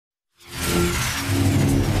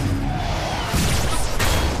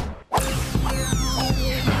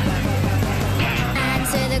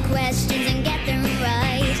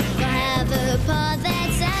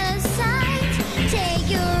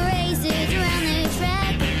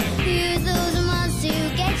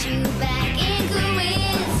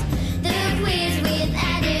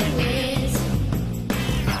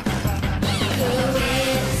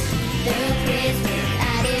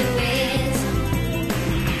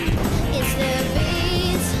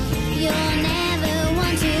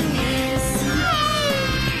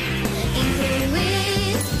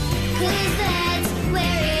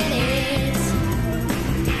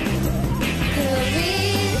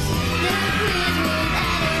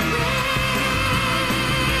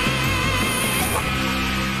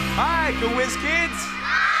Kerwhizz, kids!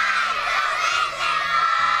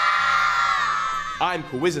 I'm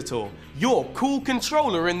Kerwhizzator, your cool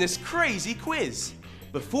controller in this crazy quiz.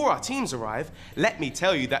 Before our teams arrive, let me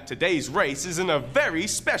tell you that today's race is in a very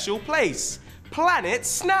special place, Planet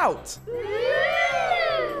Snout.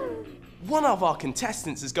 One of our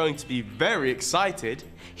contestants is going to be very excited.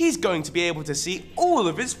 He's going to be able to see all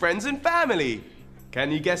of his friends and family.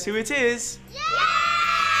 Can you guess who it is? Yeah!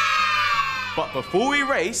 But before we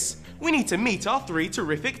race, we need to meet our three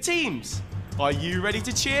terrific teams. Are you ready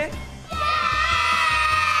to cheer?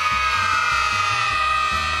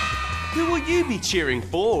 Who will you be cheering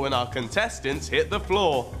for when our contestants hit the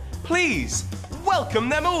floor? Please, welcome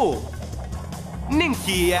them all.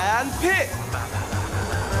 Ninky and Pip.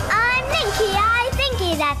 I'm Ninky, I think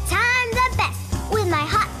that I'm the best. With my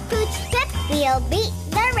hot pooch Pip, we'll beat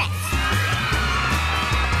the rest.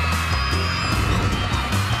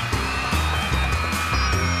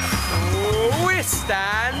 Twist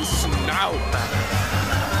and Snout.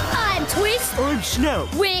 I'm Twist. I'm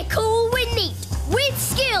Snout. We're cool, we're neat. With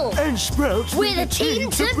skill. And Sprouts. We're the team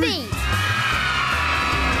to beat.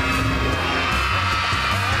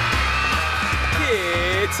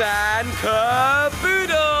 Kit and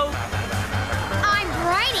Caboodle. I'm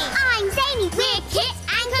Briny. I'm Zany. We're Kit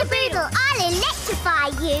and Caboodle. I'll electrify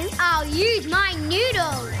you. I'll use my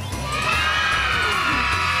noodle.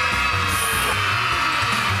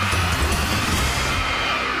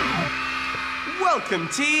 Welcome,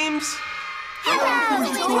 teams.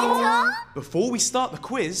 Hello, Before we start the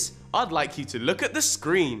quiz, I'd like you to look at the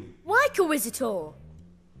screen. Why, Kerwhizzator?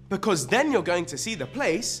 Because then you're going to see the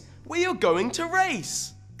place where you're going to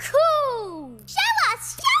race. Cool! Show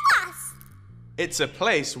us, show us. It's a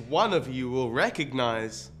place one of you will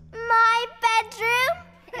recognize. My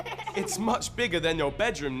bedroom? It's much bigger than your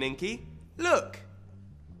bedroom, Ninky. Look.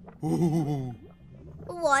 Ooh.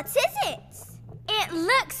 What is it? It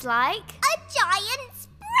looks like A giant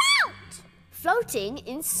sprout. floating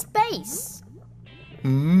in space.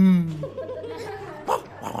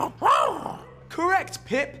 Correct,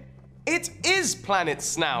 Pip. It is Planet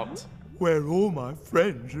Snout. Where all my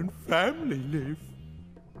friends and family live.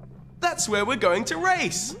 That's where we're going to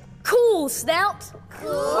race. Cool, Snout.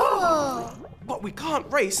 Cool. But we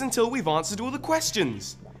can't race until we've answered all the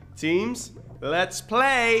questions. Teams, let's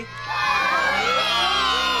play.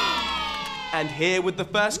 And here with the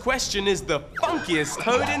first question is the funkiest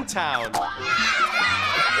toad in town.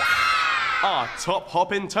 Our top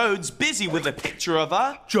hopping toad's busy with a picture of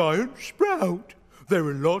a Giant Sprout. There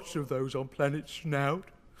are lots of those on Planet Snout.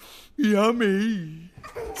 Yummy.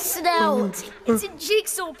 Snout, it's a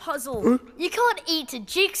jigsaw puzzle. You can't eat a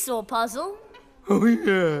jigsaw puzzle. Oh,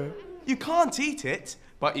 yeah. You can't eat it,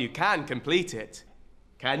 but you can complete it.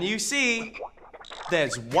 Can you see?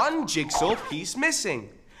 There's one jigsaw piece missing.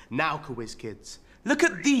 Now, Kerwhizz kids, look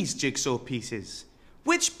at these jigsaw pieces.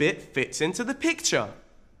 Which bit fits into the picture?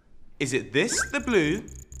 Is it this, the blue,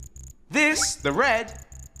 this, the red,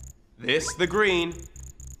 this, the green,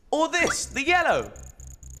 or this, the yellow?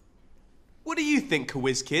 What do you think,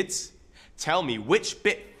 Kerwhizz kids? Tell me which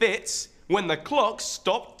bit fits when the clock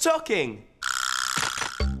stopped ticking.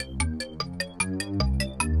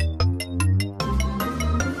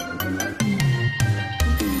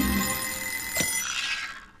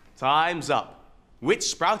 Time's up. Which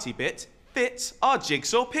sprouty bit fits our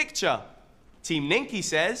jigsaw picture? Team Ninky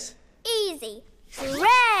says... Easy.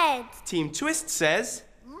 Red. Team Twist says...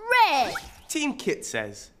 Red. Team Kit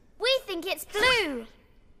says... We think it's blue.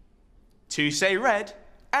 2 say red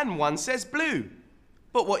and 1 says blue.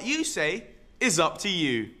 But what you say is up to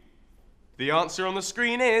you. The answer on the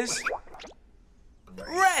screen is...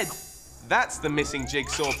 red! That's the missing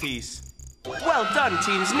jigsaw piece. Well done,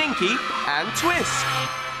 Teams Ninky and Twist.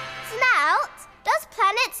 Snout? Does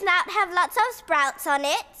Planet Snout have lots of sprouts on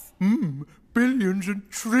it? Billions and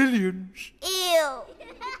trillions. Ew.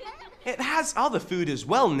 It has other food as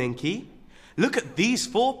well, Ninky. Look at these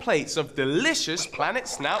 4 plates of delicious Planet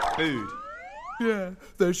Snout food. Yeah,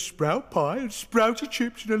 there's sprout pie and sprouty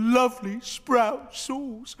chips and a lovely sprout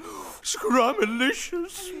sauce.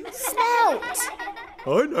 Scrumalicious. Snout.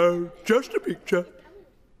 I know, just a picture.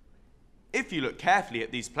 If you look carefully at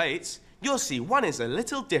these plates, you'll see one is a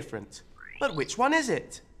little different. But which one is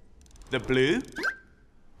it? The blue,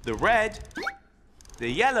 the red, the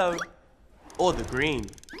yellow, or the green?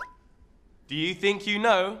 Do you think you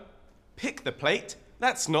know? Pick the plate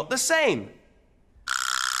that's not the same.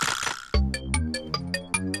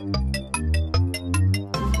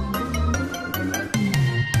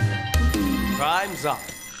 Time's up.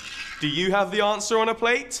 Do you have the answer on a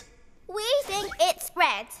plate? We think it's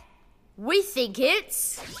red. We think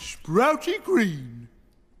it's... Sprouty green.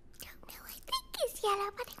 Don't know it.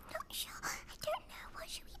 yellow, but I'm not sure. I don't know. What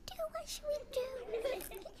should we do? What should we do?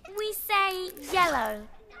 We say yellow.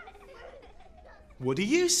 What do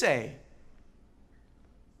you say?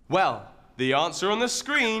 Well, the answer on the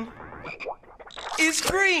screen is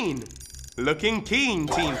green. Looking keen,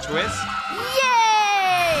 Team Twist.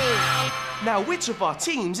 Yay! Now, which of our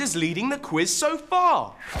teams is leading the quiz so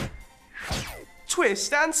far?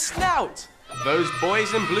 Twist and Snout. Those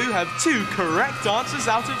boys in blue have 2 correct answers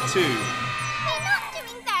out of 2. We're not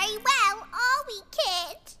doing very well, are we,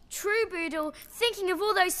 Kit? True, Boodle. Thinking of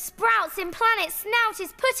all those sprouts in Planet Snout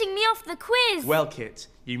is putting me off the quiz. Well, Kit,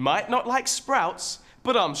 you might not like sprouts,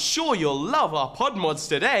 but I'm sure you'll love our pod mods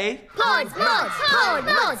today. Pod mods, pod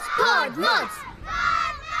mods, pod mods.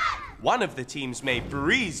 One of the teams may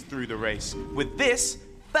breeze through the race with this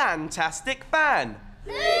fantastic fan.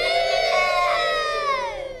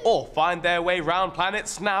 Or find their way round Planet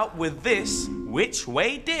Snout with this which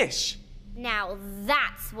way dish. Now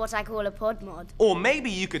that's what I call a pod mod. Or maybe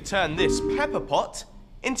you could turn this pepper pot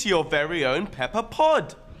into your very own pepper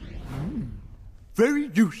pod. Very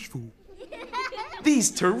useful. These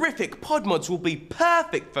terrific pod mods will be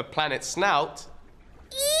perfect for Planet Snout.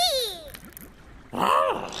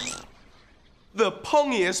 The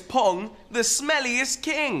pongiest pong, the smelliest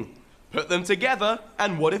king. Put them together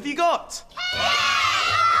and what have you got?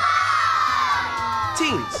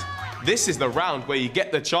 Teams, this is the round where you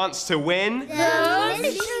get the chance to win The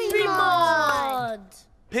mystery mod.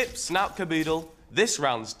 Pip, Snout, Caboodle, this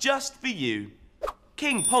round's just for you.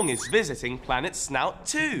 King Pong is visiting Planet Snout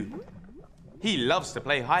too. He loves to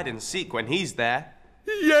play hide and seek when he's there.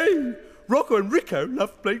 Yay! Rocco and Ricco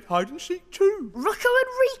love playing hide and seek too. Rocco and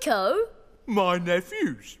Ricco? My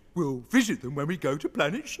nephews. We'll visit them when we go to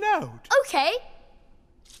Planet Snout. Okay.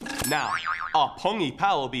 Now, our Pongy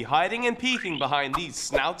pal will be hiding and peeking behind these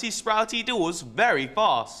snouty sprouty doors very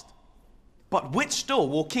fast. But which door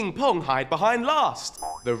will King Pong hide behind last?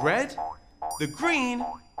 The red, the green,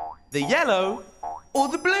 the yellow, or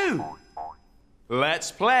the blue?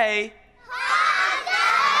 Let's play!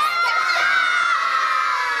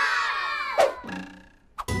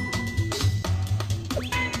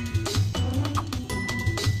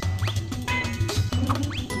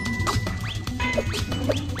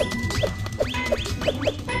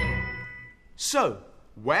 So,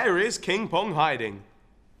 where is King Pong hiding?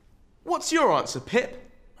 What's your answer, Pip?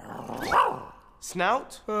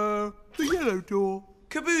 Snout? The yellow door.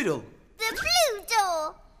 Caboodle? The blue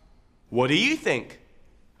door. What do you think?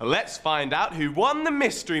 Let's find out who won the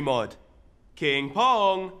mystery mod. King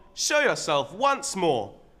Pong, show yourself once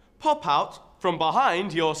more. Pop out from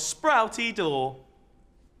behind your sprouty door.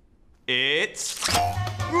 It's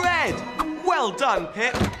red. Well done,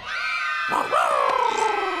 Pip.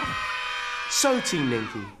 So, Team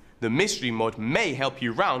Ninky, the mystery mod may help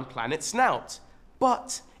you round Planet Snout,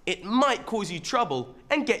 but it might cause you trouble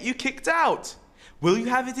and get you kicked out. Will you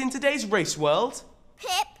have it in today's race world?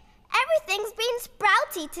 Pip, everything's been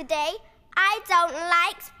sprouty today. I don't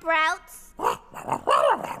like sprouts.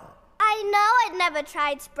 I know I'd never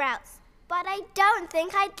tried sprouts, but I don't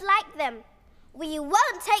think I'd like them. We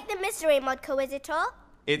won't take the mystery mod, Kerwhizz.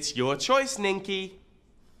 It's your choice, Ninky.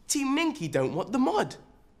 Team Ninky don't want the mod,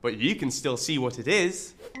 but you can still see what it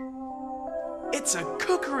is. It's a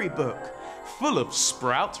cookery book full of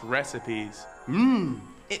sprout recipes.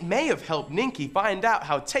 It may have helped Ninky find out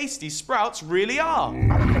how tasty sprouts really are.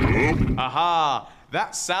 Aha!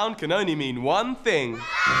 That sound can only mean one thing.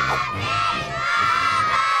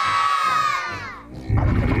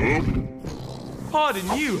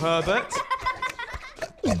 Pardon you, Herbert.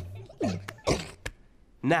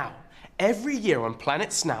 Now, every year on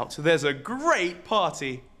Planet Snout, there's a great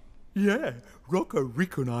party. Yeah, Rocco,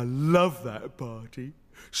 Ricco and I love that party.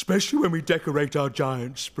 Especially when we decorate our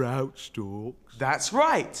giant sprout stalks. That's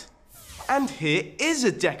right. And here is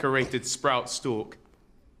a decorated sprout stalk.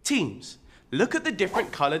 Teams, look at the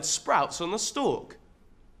different coloured sprouts on the stalk.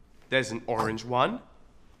 There's an orange one,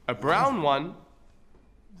 a brown one,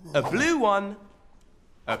 a blue one,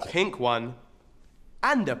 a pink one,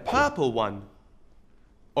 and a purple one.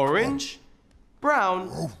 Orange,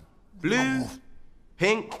 brown, blue,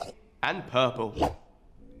 pink, and purple.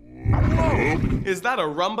 Whoa! Is that a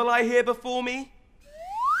rumble I hear before me?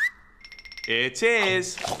 It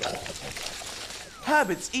is.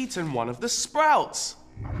 Herbert's eaten one of the sprouts.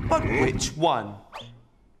 But which one?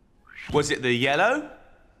 Was it the yellow,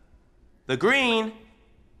 the green,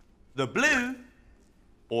 the blue,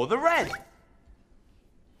 or the red?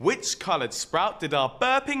 Which coloured sprout did our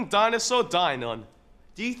burping dinosaur dine on?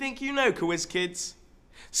 Do you think you know, Kerwhizz kids?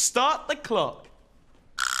 Start the clock.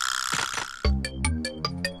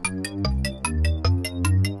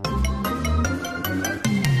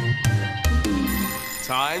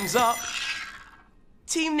 Time's up.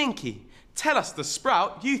 Team Ninky, tell us the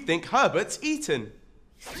sprout you think Herbert's eaten.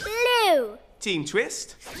 Blue. Team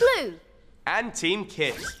Twist. Blue. And Team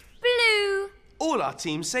Kit. Blue. All our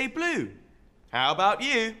teams say blue. How about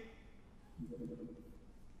you?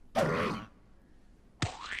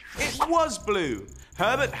 It was blue.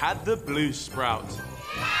 Herbert had the blue sprout.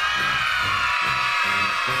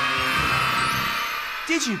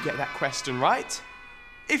 Did you get that question right?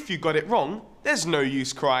 If you got it wrong, there's no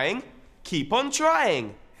use crying. Keep on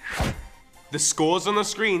trying. The scores on the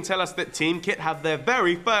screen tell us that Team Kit have their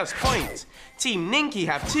very first point. Team Ninky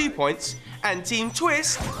have 2 points, and Team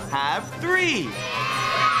Twist have 3.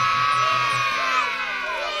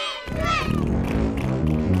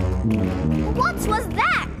 What was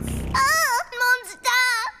that? Oh, monster!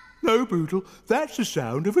 No, Boodle, that's the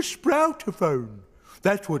sound of a sproutophone.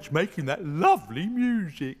 That's what's making that lovely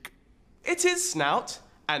music. It is Snout,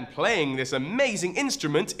 and playing this amazing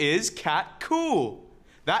instrument is Cat Cool.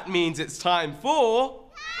 That means it's time for...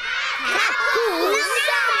 Cat Cool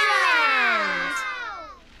sound!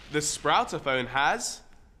 The sproutophone has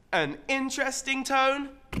an interesting tone.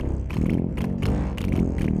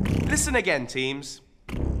 Listen again, teams.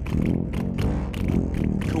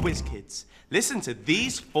 Kerwhizz kids, listen to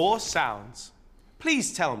these 4 sounds.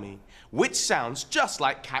 Please tell me, which sounds just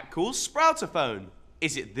like Cat Cool's sproutophone?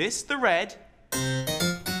 Is it this, the red?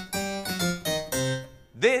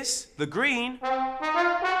 This, the green?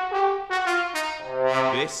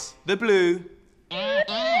 This, the blue?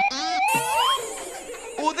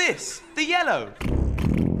 Or this, the yellow?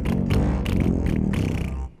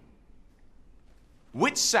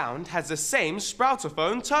 Which sound has the same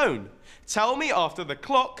sproutophone tone? Tell me after the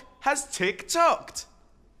clock has tick-tocked.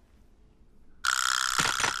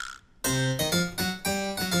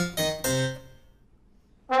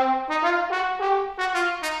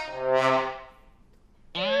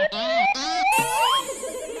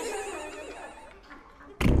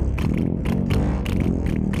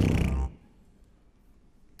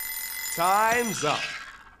 Time's up.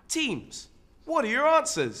 Teams, what are your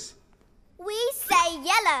answers? We say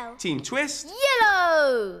yellow. Team Twist.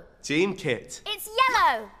 Yellow. Team Kit. It's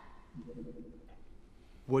yellow.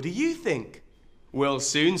 What do you think? We'll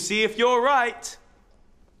soon see if you're right.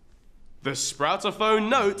 The sproutophone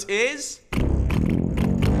note is...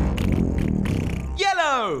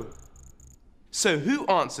 yellow! So who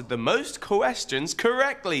answered the most questions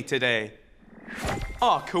correctly today?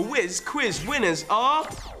 Our Kerwhizz quiz winners are...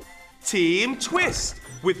 Team Twist,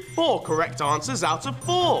 with 4 correct answers out of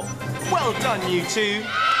 4. Well done, you two.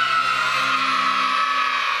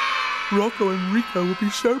 Rocco and Ricco will be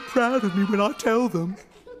so proud of me when I tell them.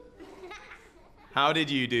 How did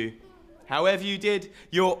you do? However you did,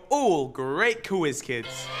 you're all great Kerwhizz kids.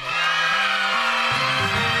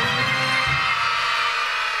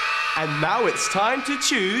 And now it's time to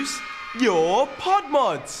choose your pod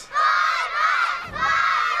mods.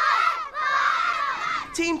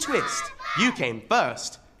 Team Twist, you came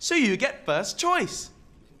first, so you get first choice.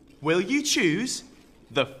 Will you choose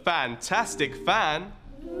the Fantastic Fan,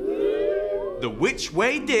 the Which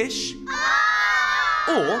Way Dish,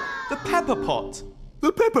 or the Pepper Pot?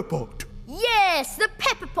 The pepper pot. Yes, the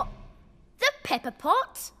pepper pot. The pepper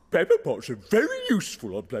pot? Pepper pots are very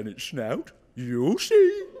useful on planet Snout. You'll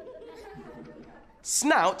see.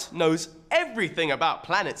 Snout knows everything about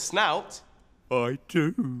Planet Snout. I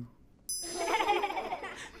do.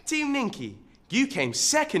 Team Ninky, you came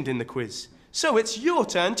second in the quiz, so it's your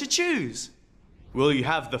turn to choose. Will you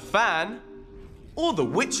have the fan or the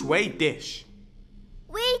Which Way Dish?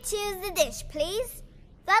 We choose the dish, please.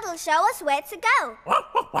 That'll show us where to go.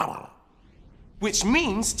 Which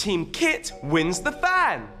means Team Kit wins the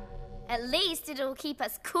fan. At least it'll keep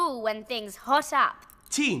us cool when things hot up.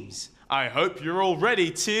 Teams, I hope you're all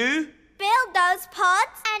ready to... Build those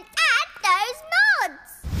pods and add those mods.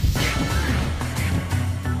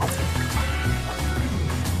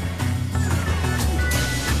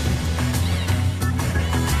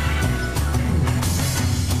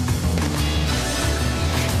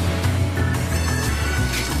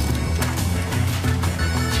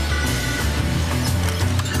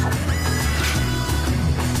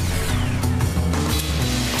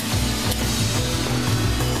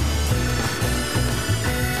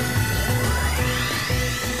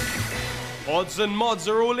 Pods and mods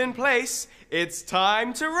are all in place. It's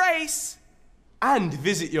time to race. And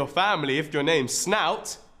visit your family if your name's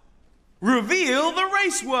Snout. Reveal the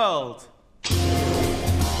race world.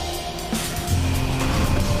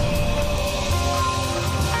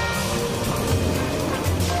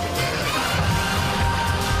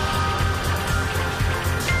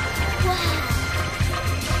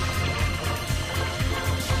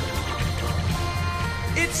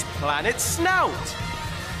 and it's Snout.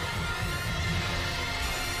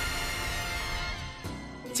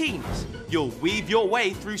 Teams, you'll weave your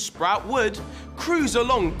way through Sprout Wood, cruise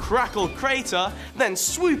along Crackle Crater, then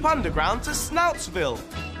swoop underground to Snoutsville.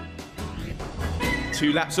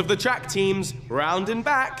 2 laps of the track, teams, round and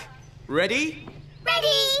back. Ready?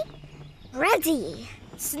 Ready! Ready.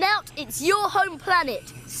 Snout, it's your home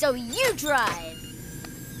planet, so you drive.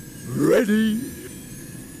 Ready?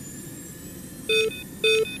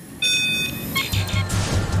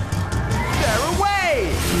 They're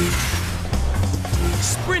away!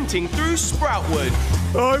 Sprinting through Sproutwood.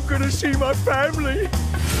 I'm gonna see my family.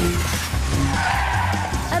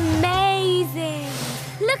 Amazing!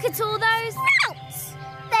 Look at all those sprouts!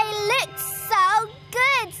 They look so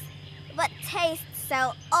good, but taste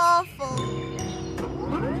so awful.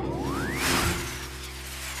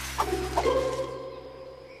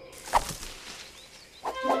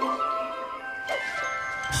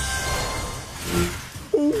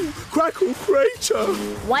 Oh, Crackle Crater.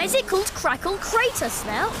 Why is it called Crackle Crater,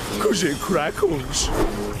 Snout? 'Cause it crackles.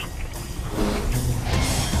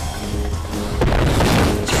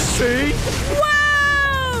 See?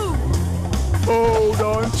 Whoa! Hold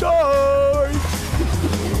on tight.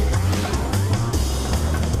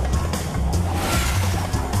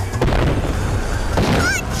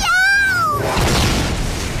 Watch out!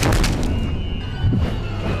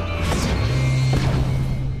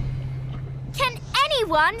 Can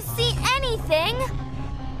anyone see anything?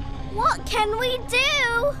 What can we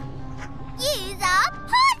do? Use our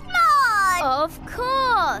pod mod! Of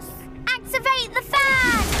course! Activate the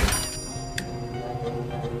fan!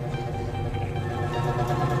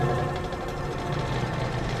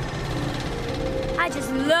 I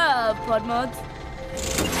just love pod mods.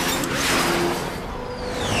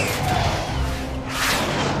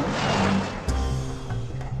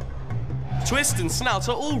 Twist and Snout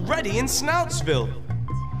are already in Snoutsville.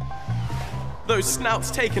 Those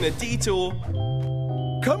Snouts taking a detour.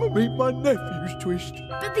 Come and meet my nephews, Twist.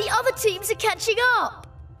 But the other teams are catching up.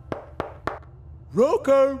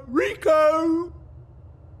 Rocco, Ricco.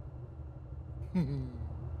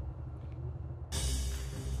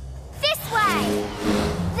 This way!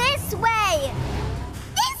 This way!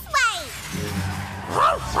 This way!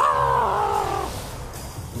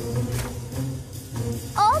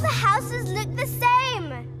 All the houses look the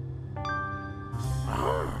same.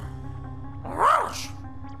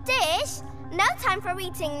 Dish, no time for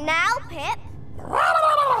eating now, Pip.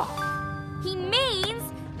 He means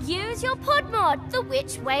use your pod mod, the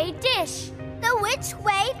which way dish. The which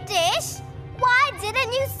way dish? Why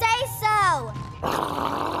didn't you say so?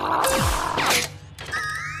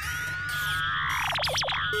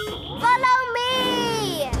 Follow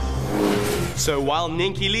me! So while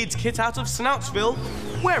Ninky leads Kit out of Snoutsville,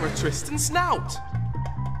 where are Twist and Snout?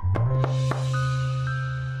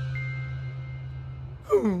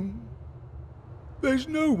 There's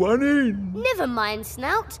no one in. Never mind,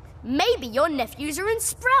 Snout. Maybe your nephews are in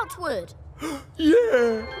Sproutwood.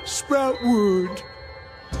 Yeah, Sproutwood.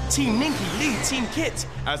 Team Ninky lead Team Kit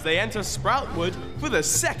as they enter Sproutwood for the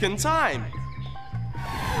second time.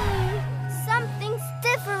 Something's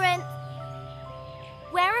different.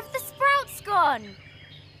 Where have the sprouts gone?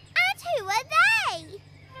 And who are they?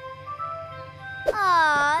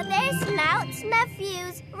 Aw, they're Snout's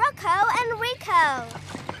nephews, Rocco and Ricco.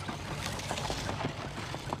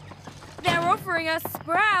 They're offering us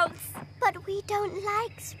sprouts. But we don't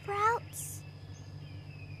like sprouts.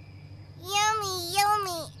 Yummy,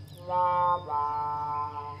 yummy.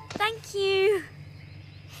 Thank you.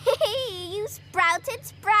 You sprouted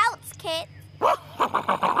sprouts, Kit.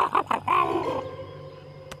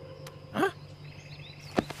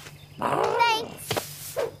 Thanks.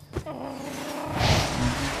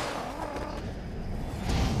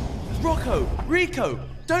 Rocco, Rico,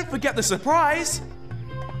 don't forget the surprise.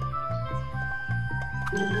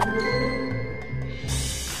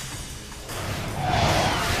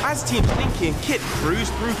 As Team Ninky and Kit cruise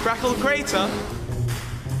through Crackle Crater,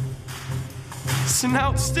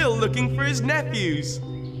 Snout's still looking for his nephews.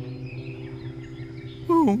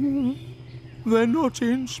 Oh, they're not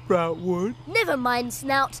in Sproutwood. Never mind,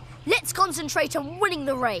 Snout. Let's concentrate on winning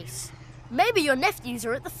the race. Maybe your nephews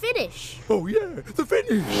are at the finish. Oh yeah, the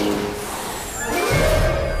finish.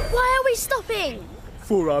 Why are we stopping?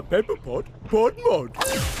 For our pepper pot, pod mod.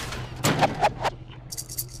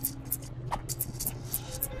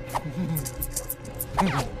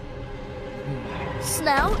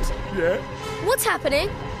 Snout, Yeah, what's happening?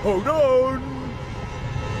 hold on.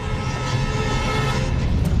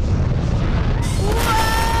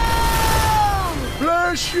 Whoa!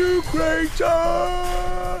 Bless you,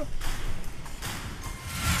 Crater.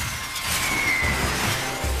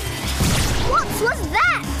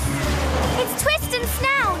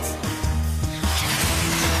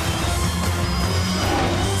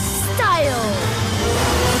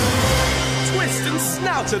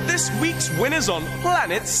 to this week's winners on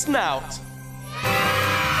Planet Snout.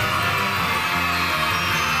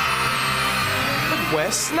 But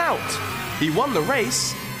where's Snout? He won the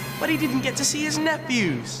race, but he didn't get to see his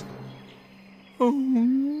nephews.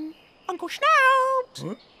 Uncle Snout!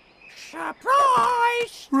 Huh?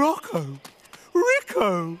 Surprise! Rocco!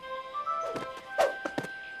 Ricco!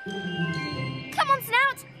 Come on,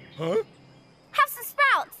 Snout. Huh? Have some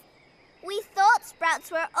sprouts. We thought sprouts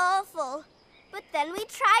were awful, but then we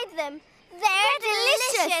tried them. They're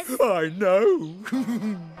delicious. I know.